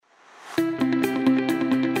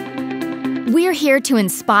We're here to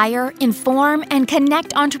inspire, inform, and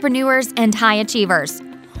connect entrepreneurs and high achievers.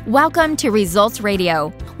 Welcome to Results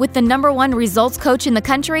Radio with the #1 results coach in the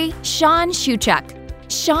country, Sean Shewchuk.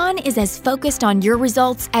 Sean is as focused on your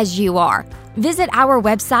results as you are. Visit our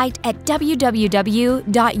website at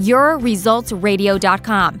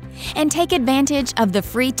www.yourresultsradio.com and take advantage of the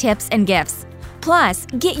free tips and gifts. Plus,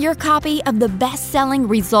 get your copy of the best-selling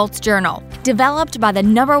Results Journal, developed by the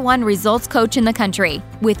 #1 results coach in the country,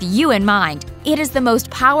 with you in mind. It is the most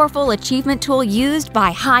powerful achievement tool used by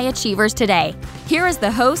high achievers today. Here is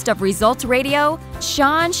the host of Results Radio,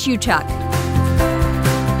 Sean Shewchuk.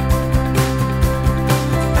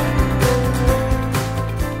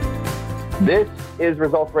 This is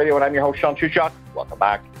Results Radio, and I'm your host, Sean Shewchuk. Welcome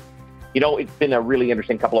back. You know, it's been a really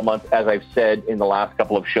interesting couple of months, as I've said in the last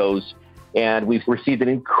couple of shows, and we've received an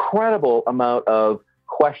incredible amount of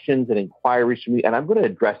questions and inquiries from you, and I'm going to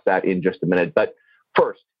address that in just a minute. But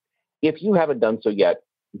first, if you haven't done so yet,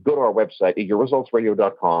 go to our website at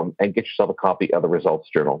yourresultsradio.com and get yourself a copy of the Results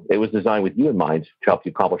Journal. It was designed with you in mind to help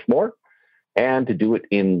you accomplish more and to do it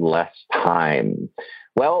in less time.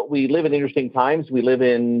 Well, we live in interesting times. We live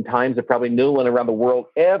in times that probably no one around the world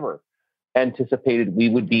ever anticipated we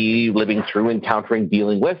would be living through, encountering,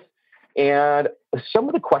 dealing with. And some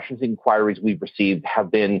of the questions and inquiries we've received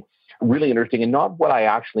have been really interesting and not what I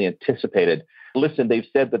actually anticipated. Listen, they've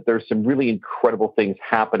said that there's some really incredible things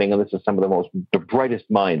happening, and this is some of the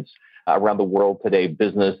brightest minds around the world today,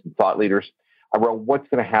 business and thought leaders, around what's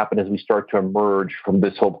going to happen as we start to emerge from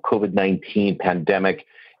this whole COVID-19 pandemic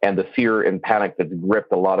and the fear and panic that's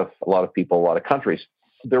gripped a lot of people, a lot of countries.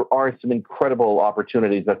 There are some incredible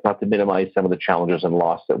opportunities. That's not to minimize some of the challenges and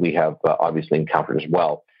loss that we have obviously encountered as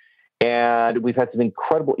well. And we've had some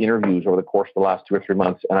incredible interviews over the course of the last 2 or 3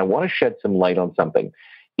 months, and I want to shed some light on something.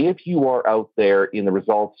 If you are out there in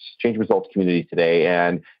the change results community today,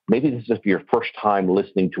 and maybe this is your first time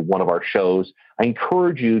listening to one of our shows, I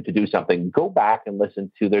encourage you to do something. Go back and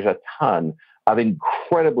listen to, there's a ton of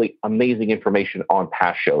incredibly amazing information on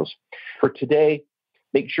past shows. For today,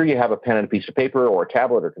 make sure you have a pen and a piece of paper or a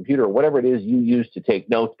tablet or computer or whatever it is you use to take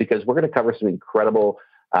notes, because we're going to cover some incredible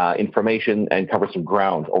information and cover some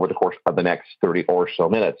ground over the course of the next 30 or so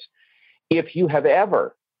minutes. If you have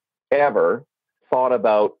ever thought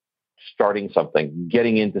about starting something,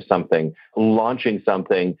 getting into something, launching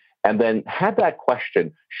something, and then had that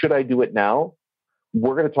question, should I do it now?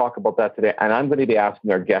 We're going to talk about that today, and I'm going to be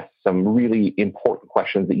asking our guests some really important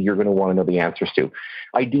questions that you're going to want to know the answers to.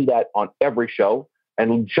 I do that on every show,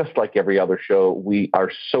 and just like every other show, we are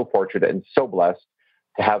so fortunate and so blessed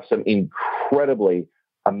to have some incredibly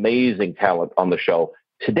amazing talent on the show.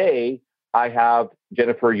 Today, I have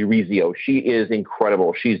Jennifer Urezzio. She is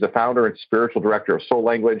incredible. She's the founder and spiritual director of Soul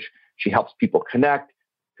Language. She helps people connect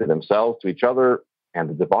to themselves, to each other, and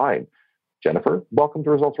the divine. Jennifer, welcome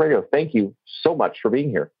to Results Radio. Thank you so much for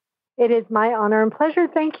being here. It is my honor and pleasure.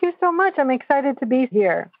 Thank you so much. I'm excited to be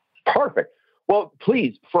here. Perfect. Well,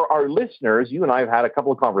 please, for our listeners, you and I have had a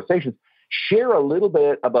couple of conversations. Share a little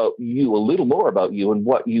bit about you, a little more about you and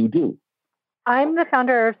what you do. I'm the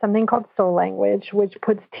founder of something called Soul Language, which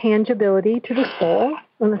puts tangibility to the soul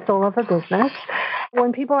and the soul of a business.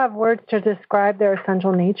 When people have words to describe their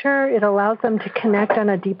essential nature, it allows them to connect on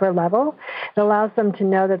a deeper level. It allows them to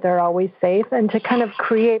know that they're always safe and to kind of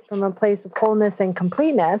create from a place of wholeness and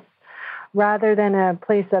completeness rather than a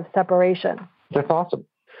place of separation. That's awesome.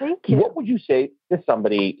 Thank you. What would you say to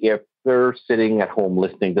somebody if they're sitting at home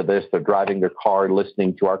listening to this, they're driving their car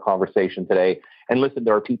listening to our conversation today? And listen,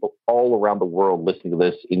 there are people all around the world listening to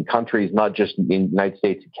this in countries, not just in the United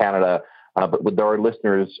States and Canada, but there are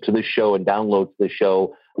listeners to this show and downloads to this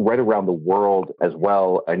show right around the world as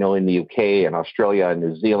well. I know in the UK and Australia and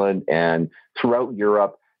New Zealand and throughout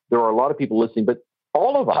Europe, there are a lot of people listening, but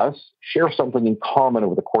all of us share something in common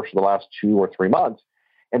over the course of the last 2 or 3 months.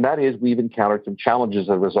 And that is we've encountered some challenges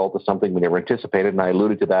as a result of something we never anticipated. And I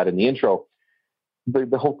alluded to that in the intro.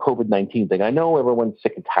 The whole COVID-19 thing. I know everyone's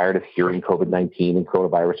sick and tired of hearing COVID-19 and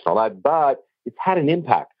coronavirus and all that, but it's had an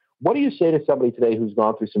impact. What do you say to somebody today who's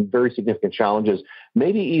gone through some very significant challenges?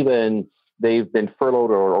 Maybe even they've been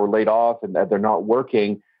furloughed or laid off and they're not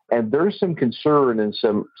working, and there's some concern and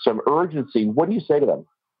some urgency. What do you say to them?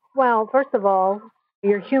 Well, first of all,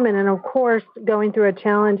 you're human, and of course, going through a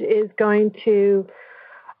challenge is going to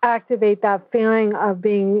activate that feeling of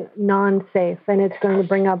being non-safe, and it's going to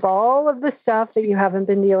bring up all of the stuff that you haven't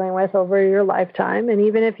been dealing with over your lifetime. And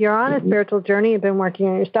even if you're on a spiritual journey and been working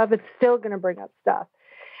on your stuff, it's still going to bring up stuff.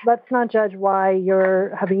 Let's not judge why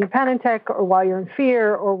you're having a panic attack or why you're in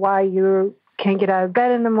fear or why you can't get out of bed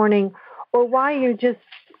in the morning or why you just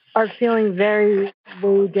are feeling very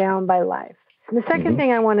weighed down by life. And the second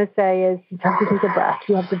thing I want to say is you have to take a breath.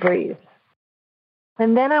 You have to breathe.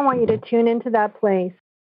 And then I want you to tune into that place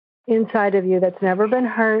inside of you that's never been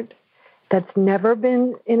hurt, that's never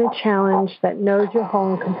been in a challenge, that knows you're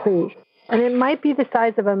whole and complete. And it might be the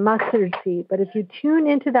size of a mustard seed, but if you tune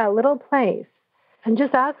into that little place and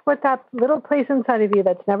just ask what that little place inside of you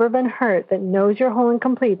that's never been hurt, that knows you're whole and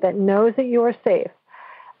complete, that knows that you are safe,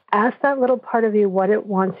 ask that little part of you what it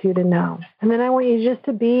wants you to know. And then I want you just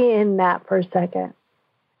to be in that for a second.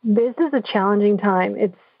 This is a challenging time.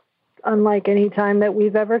 It's unlike any time that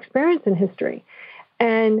we've ever experienced in history.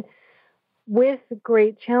 And with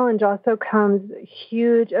great challenge also comes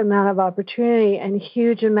huge amount of opportunity and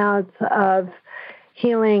huge amounts of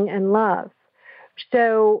healing and love.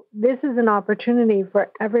 So this is an opportunity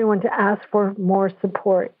for everyone to ask for more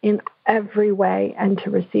support in every way and to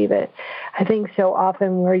receive it. I think so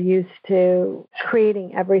often we're used to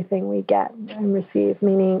creating everything we get and receive,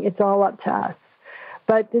 meaning it's all up to us.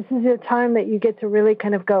 But this is a time that you get to really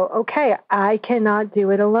kind of go, okay, I cannot do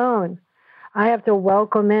it alone. I have to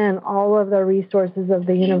welcome in all of the resources of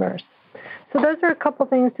the universe. So those are a couple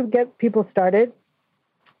things to get people started.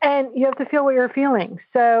 And you have to feel what you're feeling.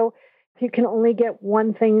 So if you can only get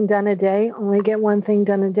one thing done a day, only get one thing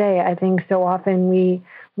done a day. I think so often we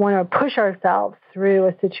want to push ourselves through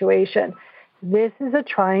a situation. This is a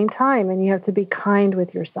trying time, and you have to be kind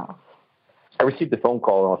with yourself. I received a phone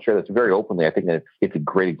call, and I'll share this very openly. I think that it's a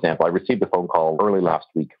great example. I received a phone call early last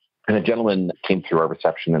week, and a gentleman came through our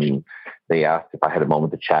reception, and they asked if I had a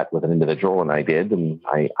moment to chat with an individual, and I did. And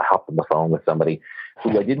I hopped on the phone with somebody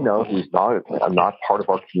who I didn't know, who's not part of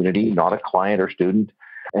our community, not a client or student.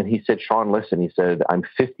 And he said, Sean, listen, he said, I'm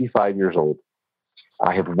 55 years old.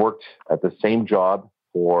 I have worked at the same job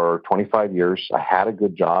for 25 years. I had a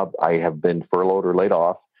good job. I have been furloughed or laid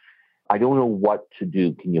off. I don't know what to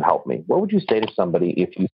do. Can you help me? What would you say to somebody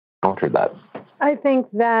if you encountered that? I think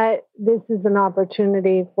that this is an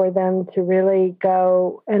opportunity for them to really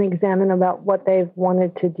go and examine about what they've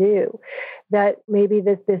wanted to do. That maybe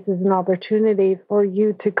this is an opportunity for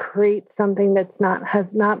you to create something has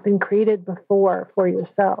not been created before for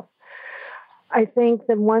yourself. I think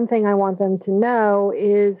the one thing I want them to know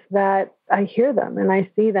is that I hear them and I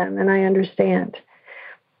see them and I understand.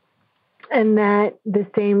 And that the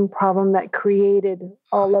same problem that created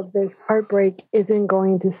all of this heartbreak isn't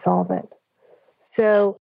going to solve it.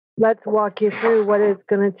 So let's walk you through what it's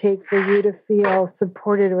going to take for you to feel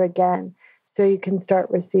supported again so you can start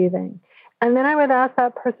receiving. And then I would ask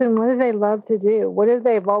that person, what do they love to do? What do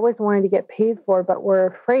they've always wanted to get paid for, but were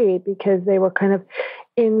afraid because they were kind of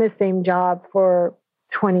in the same job for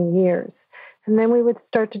 20 years? And then we would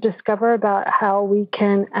start to discover about how we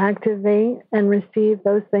can activate and receive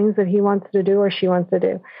those things that he wants to do or she wants to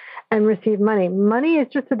do and receive money. Money is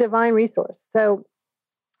just a divine resource. So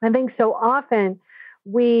I think so often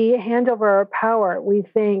we hand over our power. We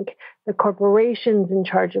think the corporation's in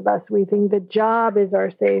charge of us. We think the job is our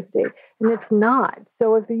safety, and it's not.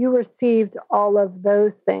 So if you received all of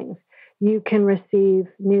those things, you can receive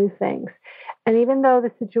new things. And even though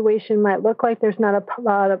the situation might look like there's not a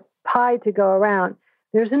lot of pie to go around,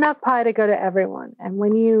 there's enough pie to go to everyone. And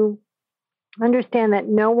when you understand that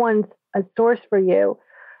no one's a source for you,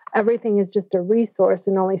 everything is just a resource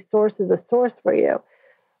and only source is a source for you,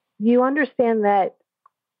 you understand that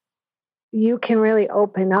you can really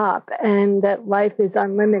open up and that life is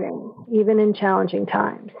unlimited, even in challenging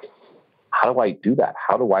times. How do I do that?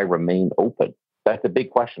 How do I remain open? That's a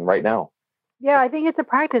big question right now. Yeah, I think it's a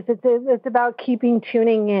practice. It's about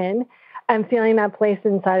tuning in and feeling that place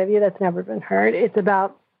inside of you that's never been heard. It's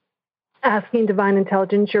about asking divine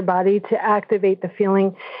intelligence, your body, to activate the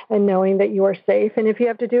feeling and knowing that you are safe. And if you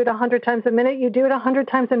have to do it 100 times a minute, you do it 100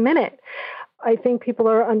 times a minute. I think people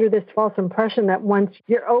are under this false impression that once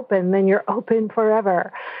you're open, then you're open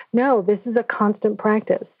forever. No, this is a constant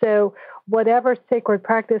practice. So whatever sacred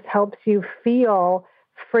practice helps you feel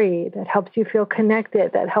free, that helps you feel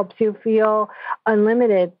connected, that helps you feel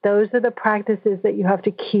unlimited, those are the practices that you have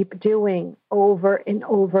to keep doing over and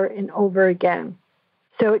over and over again.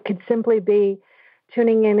 So it could simply be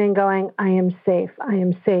tuning in and going, I am safe, I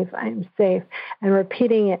am safe, I am safe, and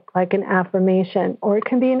repeating it like an affirmation. Or it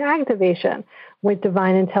can be an activation with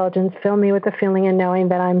divine intelligence. Fill me with the feeling and knowing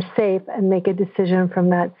that I'm safe and make a decision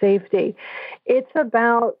from that safety. It's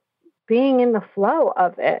about being in the flow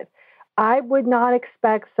of it. I would not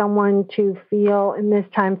expect someone to feel in this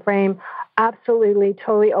time frame absolutely,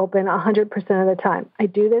 totally open 100% of the time. I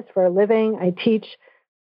do this for a living. I teach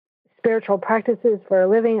spiritual practices for a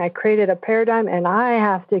living. I created a paradigm and I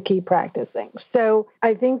have to keep practicing. So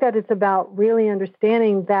I think that it's about really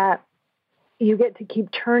understanding that you get to keep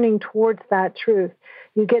turning towards that truth.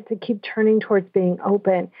 You get to keep turning towards being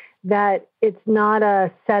open, that it's not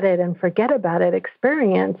a set it and forget about it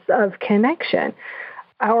experience of connection.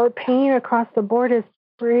 Our pain across the board is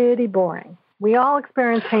pretty boring. We all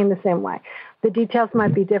experience pain the same way. The details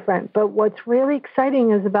might be different, but what's really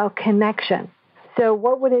exciting is about connection. So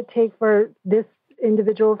what would it take for this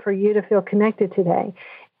individual, for you to feel connected today?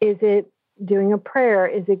 Is it doing a prayer?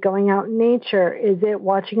 Is it going out in nature? Is it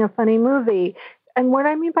watching a funny movie? And what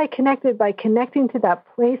I mean by connected, by connecting to that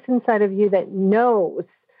place inside of you that knows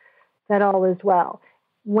that all is well.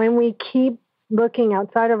 When we keep looking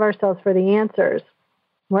outside of ourselves for the answers,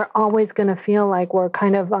 we're always going to feel like we're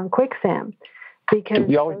kind of on quicksand. Because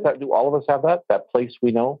do all of us have that place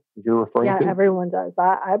we know you're referring to? Yeah, everyone does.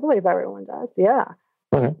 I believe everyone does. Yeah.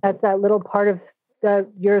 Okay. That's that little part of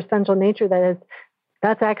your essential nature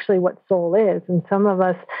that's actually what soul is. And some of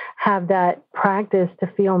us have that practice to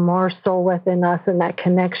feel more soul within us and that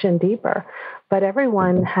connection deeper. But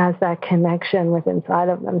everyone has that connection within inside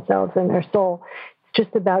of themselves and their soul. It's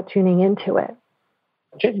just about tuning into it.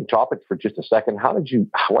 Changing topics for just a second,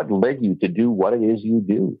 what led you to do what it is you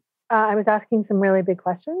do? I was asking some really big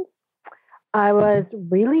questions. I was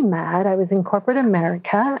really mad. I was in corporate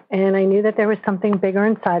America, and I knew that there was something bigger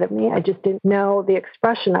inside of me. I just didn't know the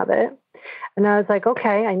expression of it. And I was like,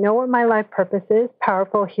 okay, I know what my life purpose is,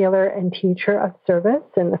 powerful healer and teacher of service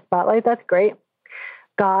in the spotlight. That's great.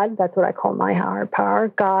 God, that's what I call my higher power.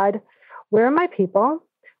 God, where are my people?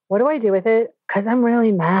 What do I do with it? Because I'm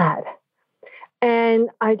really mad. And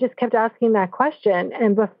I just kept asking that question.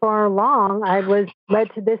 And before long, I was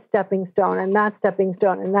led to this stepping stone and that stepping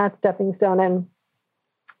stone and that stepping stone.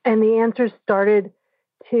 And the answers started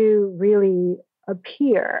to really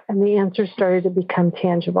appear and the answers started to become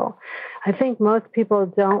tangible. I think most people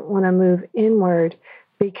don't want to move inward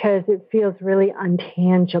because it feels really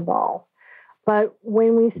untangible. But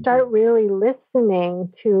when we start really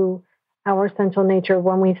listening to our essential nature,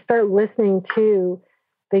 when we start listening to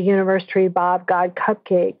the universe, tree, Bob, God,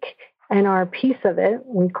 cupcake, and our piece of it,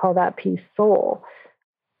 we call that piece soul,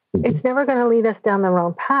 it's never going to lead us down the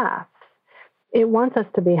wrong path. It wants us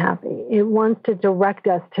to be happy. It wants to direct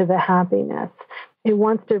us to the happiness. It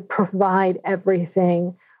wants to provide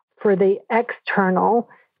everything for the external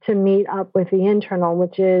to meet up with the internal,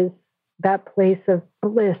 which is that place of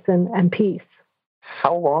bliss and peace.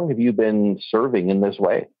 How long have you been serving in this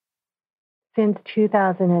way? Since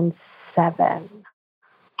 2007.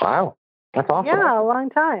 Wow, that's awesome. Yeah, a long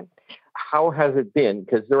time. How has it been?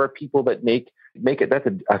 Because there are people that make it, that's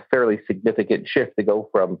a fairly significant shift to go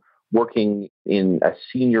from working in a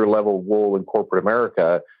senior level role in corporate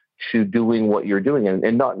America to doing what you're doing,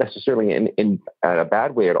 and not necessarily in a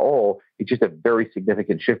bad way at all. It's just a very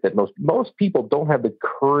significant shift that most people don't have the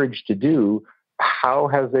courage to do. How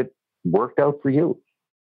has it worked out for you?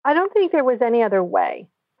 I don't think there was any other way.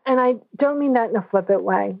 And I don't mean that in a flippant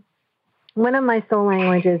way. One of my soul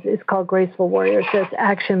languages is called Graceful Warrior. So it's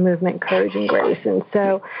action, movement, courage, and grace. And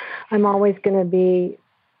so I'm always going to be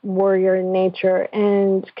warrior in nature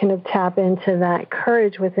and kind of tap into that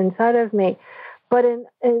courage within inside of me. But in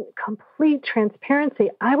complete transparency,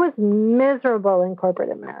 I was miserable in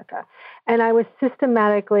corporate America. And I was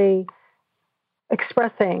systematically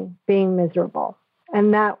expressing being miserable.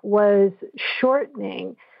 And that was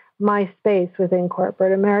shortening my space within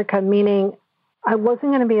corporate America, meaning I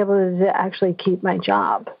wasn't going to be able to actually keep my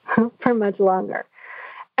job for much longer.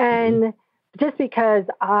 And just because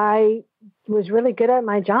I was really good at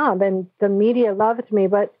my job and the media loved me,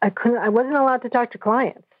 but I wasn't allowed to talk to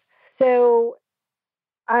clients. So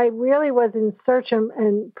I really was in search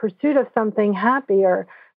and pursuit of something happier.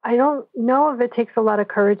 I don't know if it takes a lot of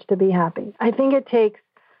courage to be happy. I think it takes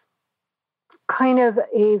kind of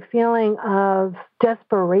a feeling of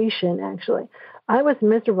desperation, actually. I was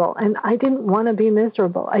miserable, and I didn't want to be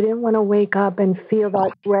miserable. I didn't want to wake up and feel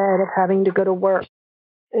that dread of having to go to work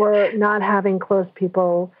or not having close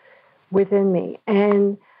people within me.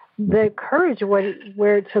 And the courage,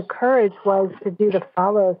 where it took courage, was to do the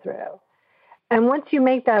follow-through. And once you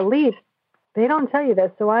make that leap, they don't tell you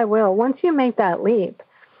this, so I will. Once you make that leap,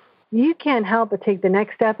 you can't help but take the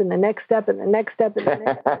next step and the next step and the next step and the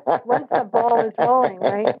next step. Once the ball is rolling,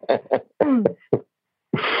 right?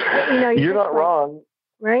 You're not wrong.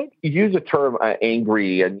 Right? You use the term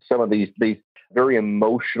angry and some of these very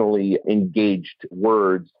emotionally engaged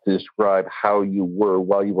words to describe how you were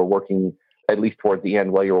while you were working, at least towards the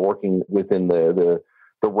end, while you were working within the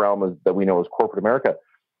realm that we know as corporate America.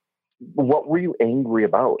 What were you angry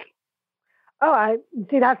about? Oh, I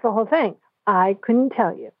see. That's the whole thing. I couldn't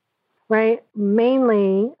tell you. Right?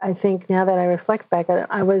 Mainly, I think now that I reflect back on it,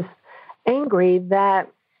 I was angry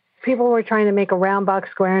that people were trying to make a round box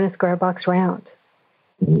square and a square box round.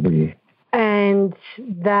 Mm-hmm. And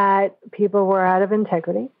that people were out of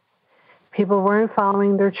integrity. People weren't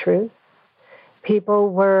following their truth.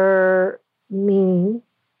 People were mean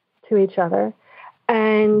to each other.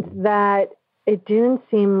 And that it didn't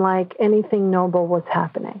seem like anything noble was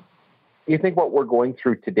happening. You think what we're going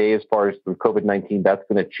through today as far as the COVID-19, that's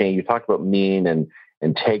going to change? You talked about mean and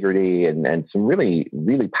integrity and some really,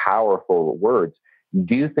 really powerful words.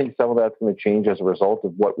 Do you think some of that's going to change as a result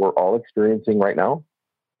of what we're all experiencing right now?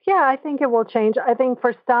 Yeah, I think it will change. I think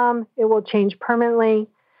for some, it will change permanently.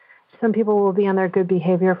 Some people will be on their good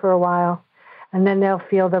behavior for a while, and then they'll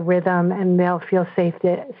feel the rhythm and they'll feel safe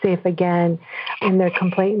again in their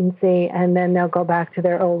complacency, and then they'll go back to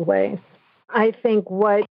their old ways. I think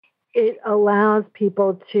what it allows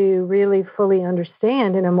people to really fully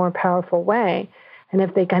understand in a more powerful way, and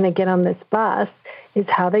if they kind of get on this bus, is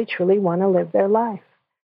how they truly want to live their life.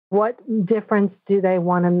 What difference do they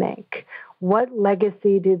want to make? What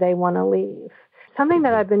legacy do they want to leave? Something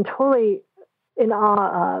that I've been totally in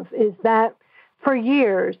awe of is that for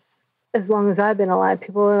years, as long as I've been alive,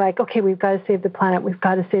 people were like, okay, we've got to save the planet. We've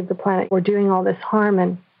got to save the planet. We're doing all this harm.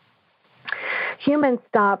 And humans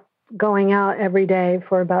stopped going out every day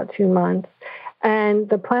for about 2 months. And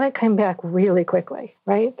the planet came back really quickly,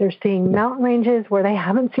 right? They're seeing mountain ranges where they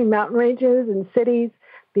haven't seen mountain ranges in cities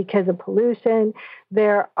because of pollution.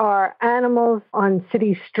 There are animals on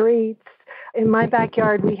city streets. In my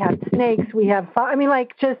backyard, we have snakes. We have,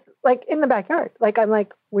 just like in the backyard. Like, I'm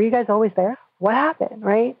like, were you guys always there? What happened,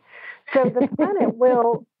 right? So the planet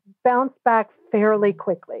will bounce back fairly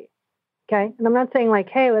quickly, okay? And I'm not saying like,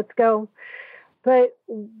 hey, let's go. But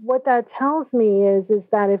what that tells me is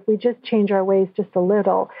that if we just change our ways just a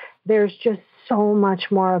little, there's just so much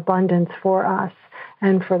more abundance for us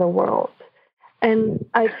and for the world. And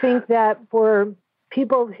I think that for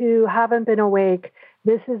people who haven't been awake,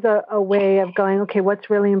 this is a way of going, okay, what's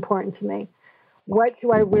really important to me? What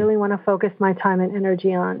do I really want to focus my time and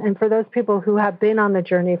energy on? And for those people who have been on the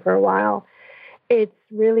journey for a while, it's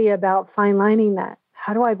really about fine-lining that.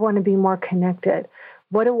 How do I want to be more connected?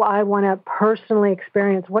 What do I want to personally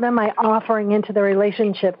experience? What am I offering into the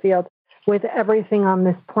relationship field with everything on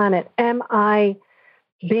this planet? Am I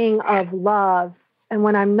being of love? And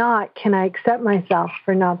when I'm not, can I accept myself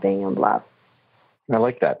for not being in love? I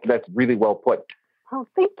like that. That's really well put. Oh,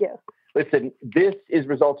 thank you. Listen, this is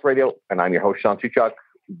Results Radio, and I'm your host, Sean Shuchuk.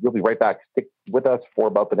 We'll be right back. Stick with us for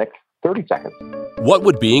about the next 30 seconds. What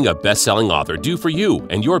would being a best-selling author do for you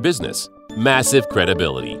and your business? Massive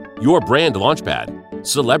credibility, your brand launchpad,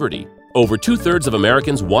 celebrity. Over 2/3 of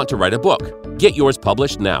Americans want to write a book. Get yours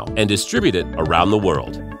published now and distribute it around the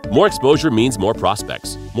world. More exposure means more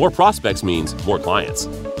prospects. More prospects means more clients.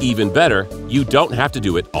 Even better, you don't have to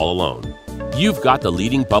do it all alone. You've got the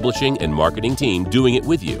leading publishing and marketing team doing it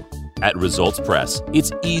with you. At Results Press,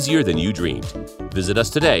 it's easier than you dreamed. Visit us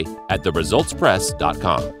today at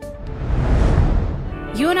theresultspress.com.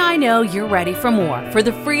 You and I know you're ready for more, for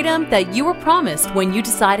the freedom that you were promised when you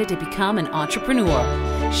decided to become an entrepreneur.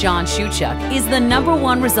 Sean Shuchuk is the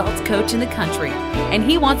 #1 results coach in the country, and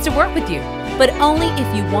he wants to work with you, but only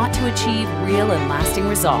if you want to achieve real and lasting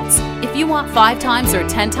results. If you want 5 times or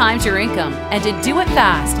 10 times your income, and to do it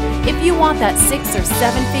fast, if you want that 6 or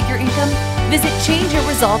 7-figure income, visit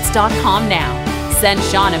changeyourresults.com now. Send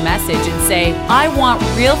Sean a message and say, I want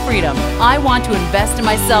real freedom. I want to invest in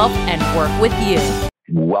myself and work with you.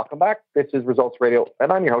 Welcome back. This is Results Radio,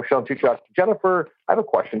 and I'm your host, Sean Shuchuk. Jennifer, I have a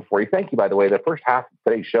question for you. Thank you, by the way. The first half of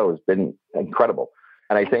today's show has been incredible,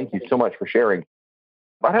 and I thank you so much for sharing.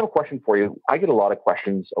 I have a question for you. I get a lot of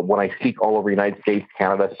questions when I speak all over the United States,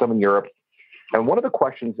 Canada, some in Europe, and one of the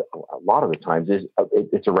questions a lot of the times is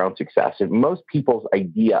it's around success. And most people's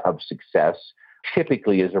idea of success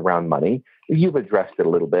typically is around money. You've addressed it a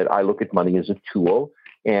little bit. I look at money as a tool.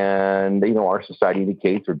 And, our society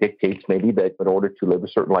indicates or dictates maybe that in order to live a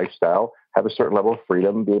certain lifestyle, have a certain level of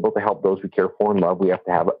freedom, be able to help those we care for and love, we have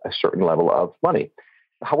to have a certain level of money.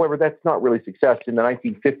 However, that's not really success. In the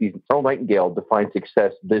 1950s, Earl Nightingale defined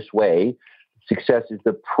success this way. Success is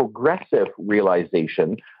the progressive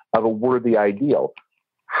realization of a worthy ideal.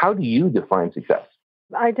 How do you define success?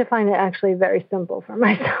 I define it actually very simple for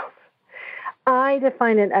myself. I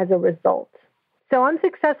define it as a result. So I'm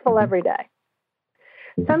successful every day.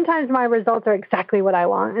 Sometimes my results are exactly what I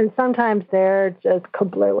want, and sometimes they're just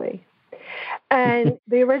kablooey. And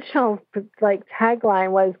the original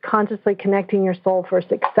tagline was consciously connecting your soul for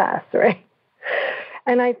success, right?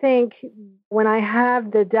 And I think when I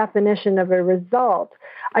have the definition of a result,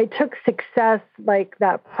 I took success, like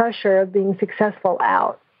that pressure of being successful,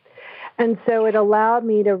 out. And so it allowed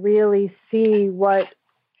me to really see what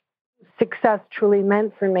success truly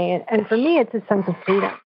meant for me. And for me, it's a sense of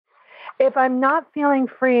freedom. If I'm not feeling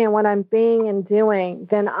free in what I'm being and doing,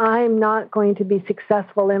 then I'm not going to be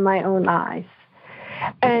successful in my own eyes.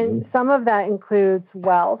 And some of that includes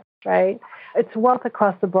wealth, right? It's wealth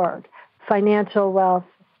across the board: financial wealth,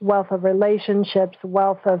 wealth of relationships,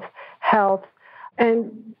 wealth of health,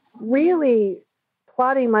 and really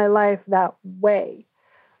plotting my life that way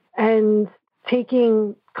and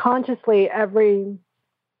taking consciously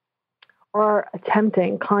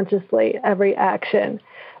attempting consciously every action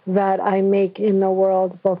that I make in the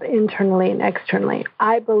world, both internally and externally.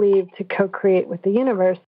 I believe to co-create with the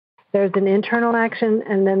universe, there's an internal action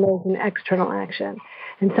and then there's an external action.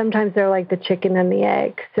 And sometimes they're like the chicken and the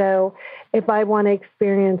egg. So if I want to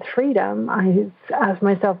experience freedom, I ask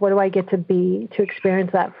myself, what do I get to be to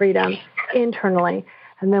experience that freedom internally?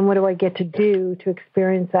 And then what do I get to do to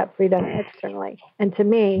experience that freedom externally? And to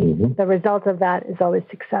me, the result of that is always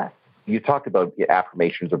success. You talked about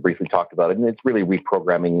affirmations, or briefly talked about it, and it's really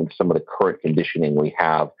reprogramming some of the current conditioning we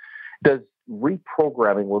have. Does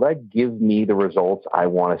reprogramming, will that give me the results I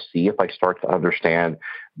want to see if I start to understand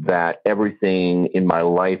that everything in my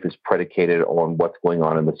life is predicated on what's going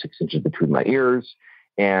on in the 6 inches between my ears,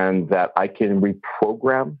 and that I can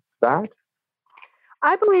reprogram that?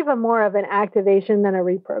 I believe I'm more of an activation than a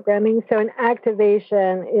reprogramming. So an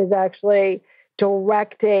activation is actually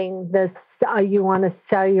directing this you on a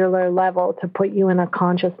cellular level to put you in a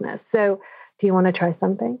consciousness. So do you want to try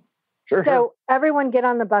something? Sure. So everyone get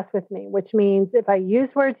on the bus with me, which means if I use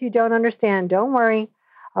words you don't understand, don't worry.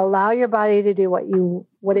 Allow your body to do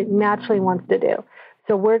what it naturally wants to do.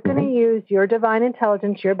 So we're going to use your divine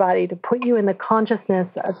intelligence, your body, to put you in the consciousness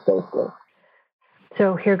of safety.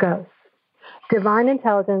 So here goes. Divine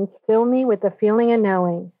intelligence, fill me with the feeling and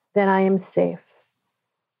knowing that I am safe.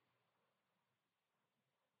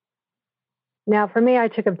 Now, for me, I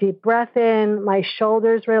took a deep breath in. My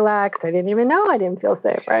shoulders relaxed. I didn't even know I didn't feel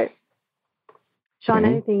safe, right? Sean,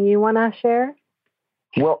 anything you want to share?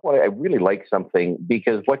 Well, I really like something,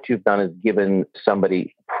 because what you've done is given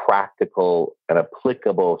somebody practical and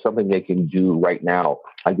applicable, something they can do right now.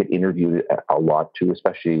 I get interviewed a lot too,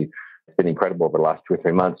 especially it's been incredible over the last 2 or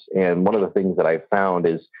 3 months. And one of the things that I've found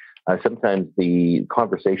is sometimes the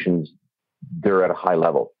conversations, they're at a high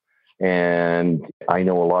level. And I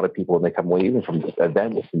know a lot of people, when they come away, even from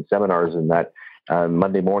events and seminars, and that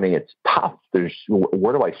Monday morning, it's tough.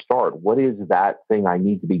 Where do I start? What is that thing I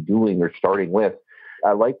need to be doing or starting with?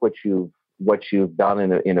 I like what you've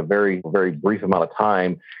done in a very, very brief amount of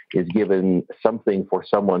time, is given something for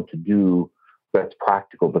someone to do that's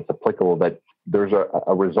practical, that's applicable, that there's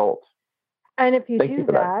a result. And if you do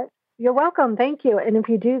that, you're welcome. Thank you. And if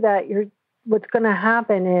you do that, what's going to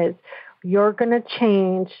happen is you're going to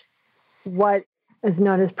change what is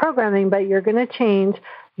known as programming, but you're going to change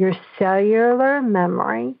your cellular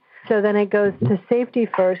memory. So then it goes to safety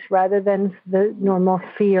first rather than the normal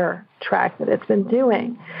fear track that it's been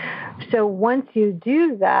doing. So once you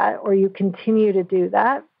do that, or you continue to do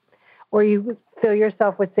that, or you fill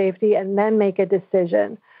yourself with safety and then make a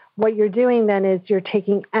decision, what you're doing then is you're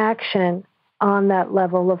taking action on that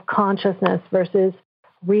level of consciousness versus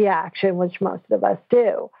reaction, which most of us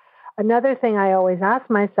do. Another thing I always ask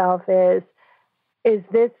myself is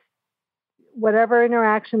this, whatever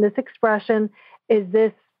interaction, this expression, is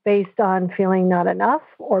this based on feeling not enough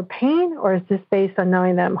or pain, or is this based on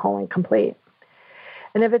knowing that I'm whole and complete?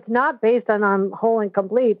 And if it's not based on I'm whole and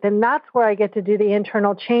complete, then that's where I get to do the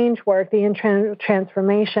internal change work, the internal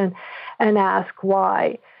transformation, and ask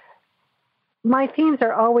why. My themes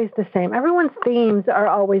are always the same. Everyone's themes are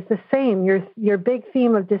always the same. Your big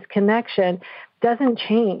theme of disconnection doesn't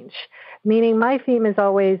change, meaning my theme is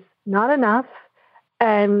always not enough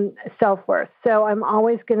and self-worth. So I'm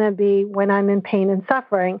always going to be, when I'm in pain and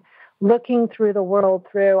suffering, looking through the world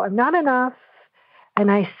through I'm not enough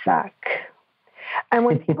and I suck. And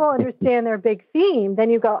when people understand their big theme, then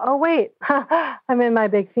you go, oh, wait, I'm in my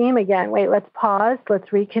big theme again. Wait, let's pause. Let's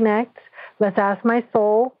reconnect. Let's ask my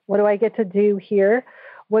soul, what do I get to do here?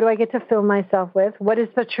 What do I get to fill myself with? What is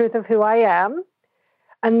the truth of who I am?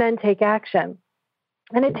 And then take action.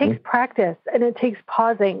 And it takes practice, and it takes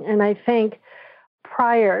pausing. And I think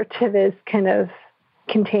prior to this kind of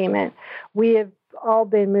containment, we have all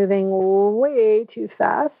been moving way too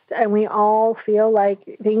fast, and we all feel like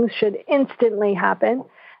things should instantly happen.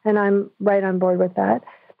 And I'm right on board with that,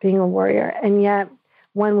 being a warrior. And yet,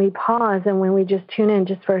 when we pause and when we just tune in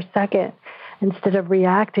just for a second, instead of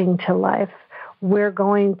reacting to life, we're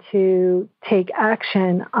going to take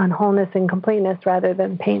action on wholeness and completeness rather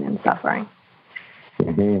than pain and suffering.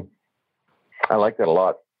 I like that a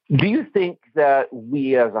lot. Do you think that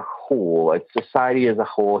we as a whole, as society as a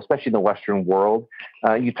whole, especially in the Western world,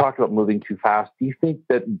 you talked about moving too fast. Do you think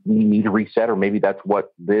that we need a reset, or maybe that's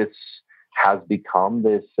what this has become,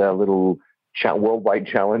 this little worldwide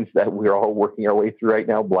challenge that we're all working our way through right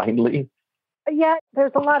now blindly? Yeah,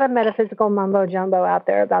 there's a lot of metaphysical mumbo jumbo out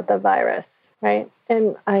there about the virus, right?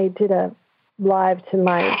 And I did a live to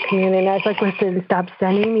my community, and I was like, listen, stop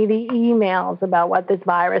sending me the emails about what this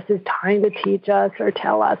virus is trying to teach us or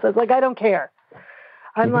tell us. I was like, I don't care.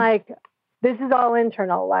 I'm like, this is all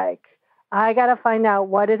internal. Like, I got to find out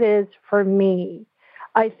what it is for me.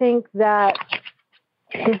 I think that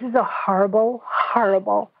this is a horrible,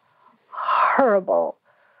 horrible, horrible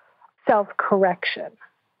self-correction,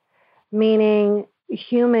 meaning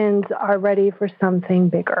humans are ready for something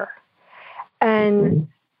bigger. And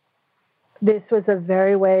this was a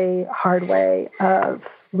very hard way of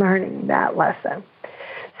learning that lesson.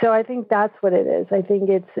 So I think that's what it is. I think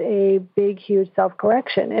it's a big, huge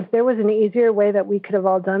self-correction. If there was an easier way that we could have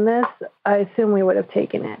all done this, I assume we would have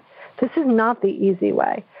taken it. This is not the easy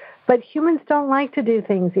way. But humans don't like to do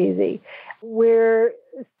things easy. We're,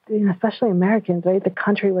 especially Americans, right? The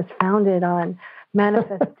country was founded on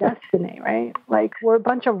manifest destiny, right? Like, we're a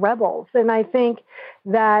bunch of rebels. And I think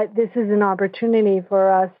that this is an opportunity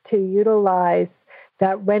for us to utilize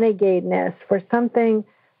that renegadeness for something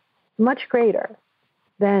much greater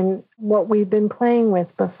than what we've been playing with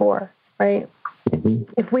before, right?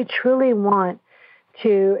 If we truly want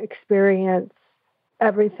to experience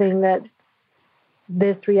everything that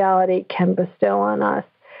this reality can bestow on us,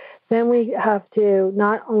 then we have to,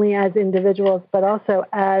 not only as individuals, but also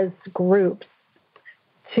as groups,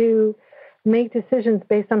 to make decisions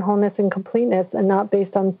based on wholeness and completeness and not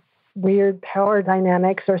based on weird power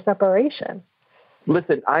dynamics or separation.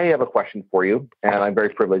 Listen, I have a question for you, and I'm very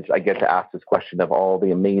privileged I get to ask this question of all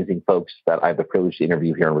the amazing folks that I have the privilege to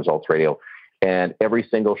interview here on Results Radio. And every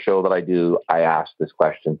single show that I do, I ask this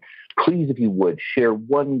question. Please, if you would, share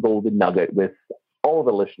one golden nugget with all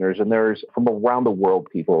the listeners, and there's from around the world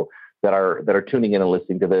people that are tuning in and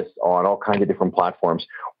listening to this on all kinds of different platforms.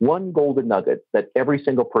 One golden nugget that every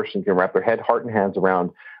single person can wrap their head, heart, and hands around,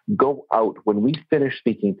 go out when we finish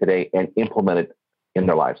speaking today and implement it in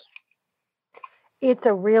their lives. It's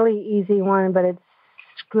a really easy one, but it's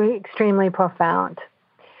extremely profound.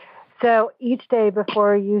 So each day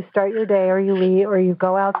before you start your day, or you leave, or you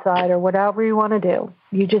go outside, or whatever you want to do,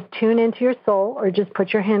 you just tune into your soul, or just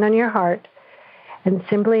put your hand on your heart and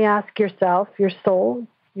simply ask yourself, your soul,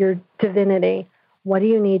 your divinity, what do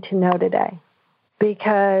you need to know today?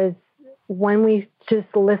 Because when we just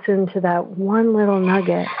listen to that one little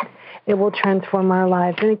nugget, it will transform our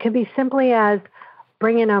lives. And it could be simply as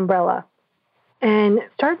bring an umbrella and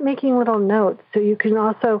start making little notes so you can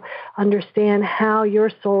also understand how your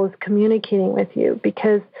soul is communicating with you.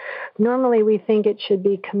 Because normally we think it should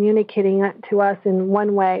be communicating to us in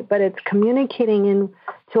one way, but it's communicating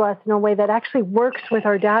to us in a way that actually works with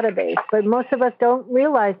our database. But most of us don't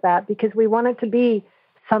realize that because we want it to be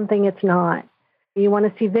something it's not. You want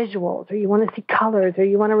to see visuals, or you want to see colors, or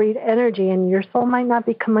you want to read energy, and your soul might not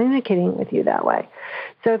be communicating with you that way.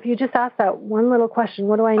 So if you just ask that one little question,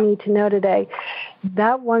 what do I need to know today?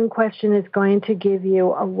 That one question is going to give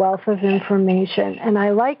you a wealth of information. And I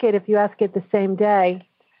like it if you ask it the same day,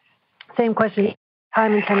 same question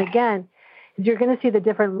time and time again, is you're going to see the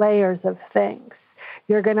different layers of things.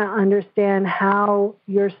 You're going to understand how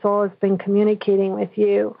your soul has been communicating with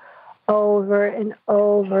you over and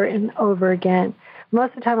over and over again. Most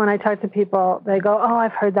of the time when I talk to people, they go, oh,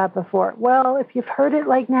 I've heard that before. Well, if you've heard it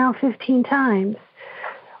like now 15 times,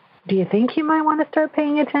 do you think you might want to start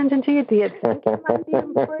paying attention to it? Do you think it might be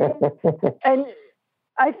important? And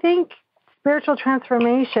I think spiritual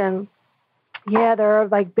transformation, yeah, there are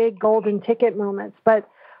like big golden ticket moments. But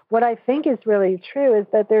what I think is really true is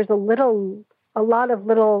that there's a lot of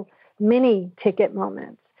little mini ticket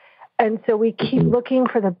moments. And so we keep looking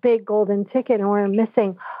for the big golden ticket, and we're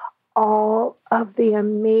missing all of the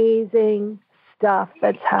amazing stuff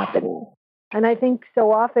that's happening. And I think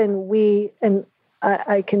so often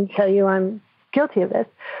I can tell you I'm guilty of this,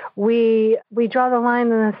 we draw the line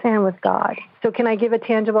in the sand with God. So can I give a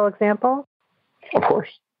tangible example? Of course.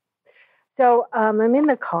 So I'm in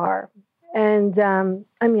the car, and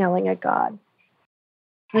I'm yelling at God.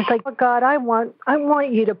 It's like, oh, God, I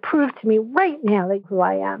want you to prove to me right now that who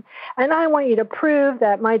I am. And I want you to prove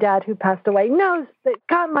that my dad who passed away knows that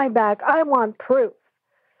got my back. I want proof.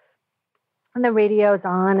 And the radio's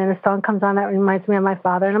on, and a song comes on that reminds me of my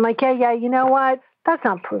father. And I'm like, yeah, you know what? That's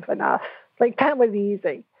not proof enough. Like, that was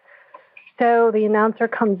easy. So the announcer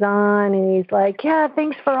comes on, and he's like, yeah,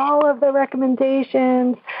 thanks for all of the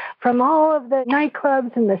recommendations from all of the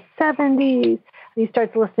nightclubs in the 70s. He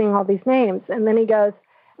starts listing all these names. And then he goes,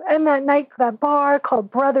 and that bar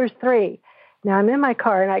called Brothers 3. Now I'm in my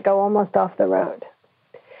car and I go almost off the road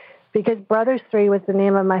because Brothers 3 was the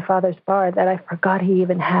name of my father's bar that I forgot he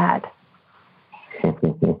even had.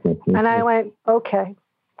 And I went, okay,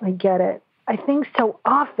 I get it. I think so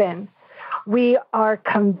often we are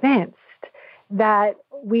convinced that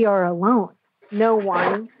we are alone. No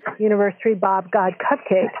one, University Bob God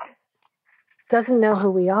Cupcake, doesn't know who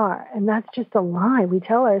we are. And that's just a lie we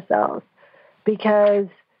tell ourselves because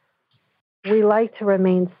we like to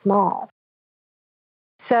remain small.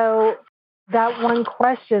 So that one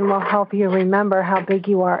question will help you remember how big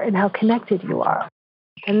you are and how connected you are.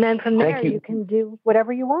 And then from there, you can do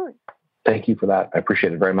whatever you want. Thank you for that. I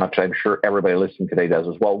appreciate it very much. I'm sure everybody listening today does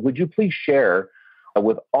as well. Would you please share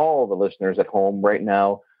with all the listeners at home right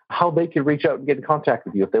now how they can reach out and get in contact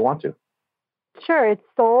with you if they want to? Sure. It's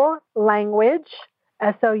Soul Language,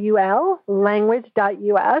 SOUL,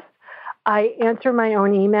 language.us. I answer my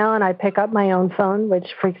own email and I pick up my own phone,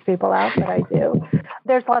 which freaks people out, but I do.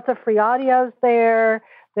 There's lots of free audios there.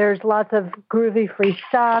 There's lots of groovy free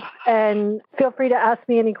stuff. And feel free to ask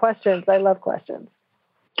me any questions. I love questions.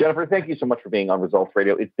 Jennifer, thank you so much for being on Results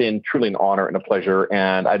Radio. It's been truly an honor and a pleasure,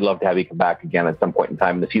 and I'd love to have you come back again at some point in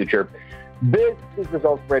time in the future. This is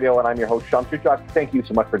Results Radio, and I'm your host, Sean Shushock. Thank you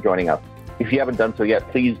so much for joining us. If you haven't done so yet,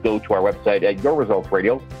 please go to our website at Your Results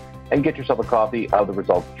Radio and get yourself a copy of the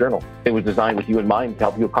Results Journal. It was designed with you in mind to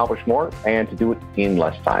help you accomplish more and to do it in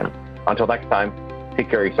less time. Until next time, take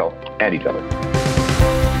care of yourself and each other.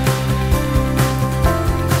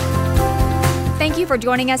 Thank you for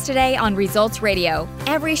joining us today on Results Radio.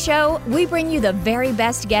 Every show, we bring you the very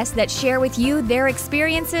best guests that share with you their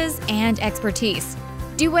experiences and expertise.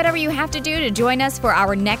 Do whatever you have to do to join us for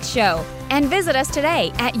our next show. And visit us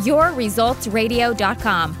today at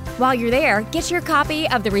yourresultsradio.com. While you're there, get your copy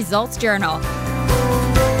of the Results Journal.